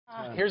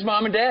Here's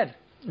Mom and Dad,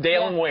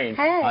 Dale and Wayne.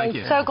 Hey, Thank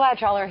you. so glad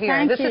y'all are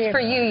here. This is for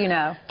you, you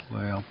know.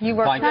 Well, You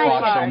work thank very you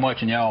hard. so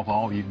much, and y'all for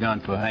all you've done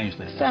for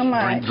Ainsley. So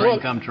much. Dream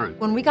come true.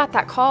 When we got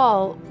that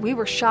call, we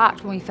were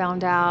shocked when we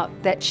found out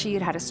that she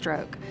had had a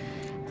stroke.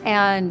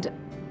 And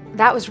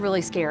that was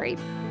really scary.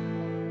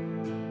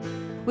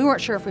 We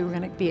weren't sure if we were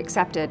going to be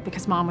accepted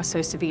because Mom was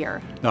so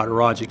severe. Dr.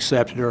 Raj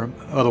accepted her.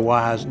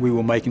 Otherwise, we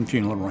were making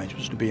funeral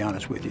arrangements, to be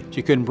honest with you.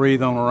 She couldn't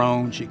breathe on her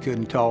own. She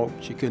couldn't talk.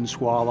 She couldn't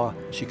swallow.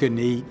 She couldn't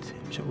eat.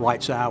 Her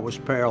right side was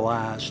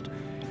paralyzed.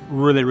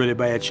 Really, really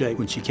bad shape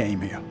when she came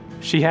here.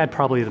 She had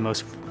probably the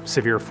most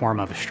severe form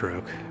of a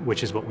stroke,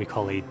 which is what we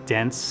call a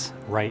dense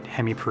right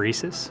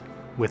hemiparesis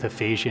with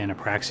aphasia and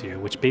apraxia,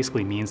 which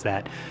basically means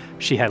that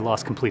she had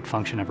lost complete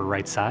function of her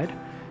right side.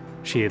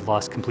 She had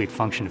lost complete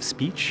function of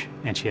speech,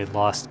 and she had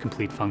lost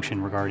complete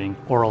function regarding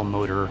oral,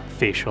 motor,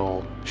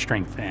 facial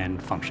strength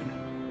and function.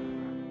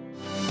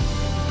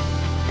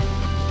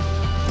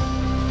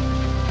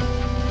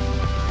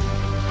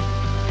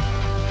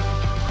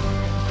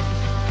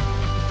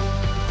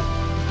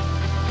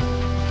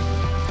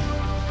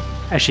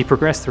 As she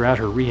progressed throughout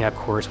her rehab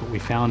course, what we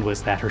found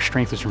was that her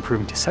strength was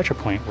improving to such a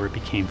point where it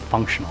became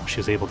functional. She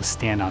was able to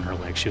stand on her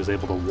legs, she was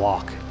able to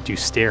walk, do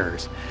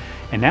stairs.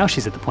 And now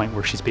she's at the point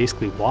where she's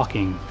basically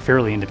walking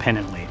fairly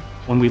independently.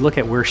 When we look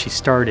at where she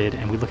started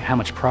and we look at how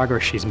much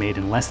progress she's made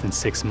in less than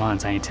 6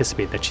 months, I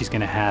anticipate that she's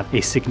going to have a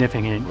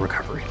significant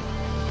recovery.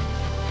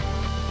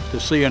 To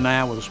see her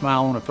now with a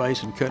smile on her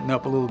face and cutting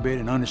up a little bit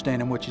and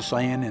understanding what she's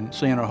saying and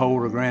seeing her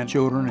hold her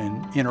grandchildren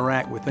and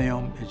interact with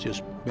them, it's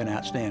just been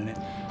outstanding.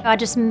 I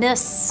just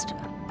missed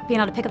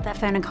being able to pick up that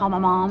phone and call my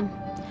mom.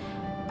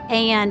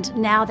 And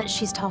now that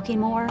she's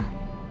talking more,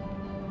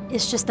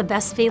 it's just the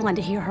best feeling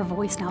to hear her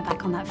voice now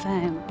back on that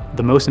phone.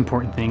 The most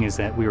important thing is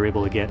that we were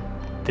able to get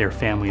their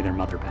family, their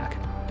mother back.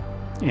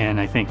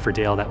 And I think for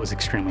Dale that was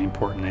extremely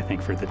important. I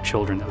think for the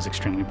children that was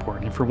extremely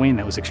important. And for Wayne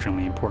that was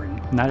extremely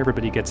important. Not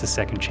everybody gets a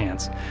second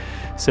chance.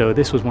 So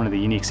this was one of the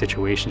unique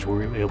situations where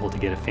we were able to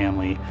get a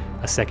family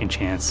a second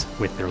chance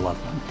with their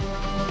loved one.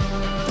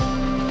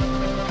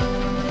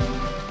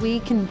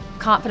 We can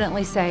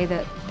confidently say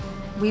that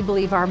we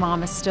believe our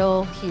mom is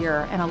still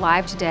here and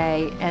alive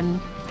today and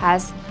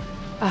has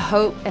a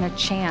hope and a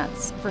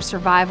chance for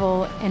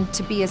survival and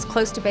to be as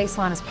close to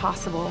baseline as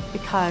possible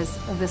because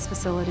of this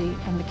facility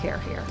and the care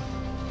here.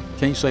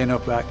 Can't say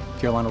enough about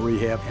Carolina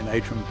Rehab and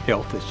Atrium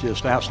Health. It's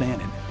just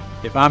outstanding.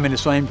 If I'm in the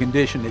same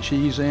condition that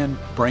she's in,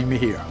 bring me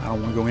here. I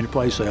don't want to go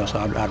anyplace else.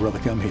 I'd rather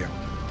come here.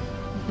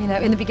 You know,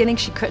 in the beginning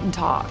she couldn't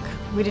talk.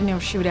 We didn't know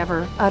if she would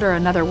ever utter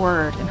another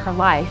word in her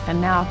life,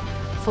 and now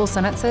full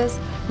sentences,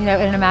 you know,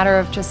 in a matter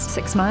of just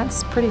 6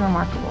 months, pretty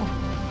remarkable.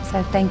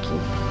 So thank you.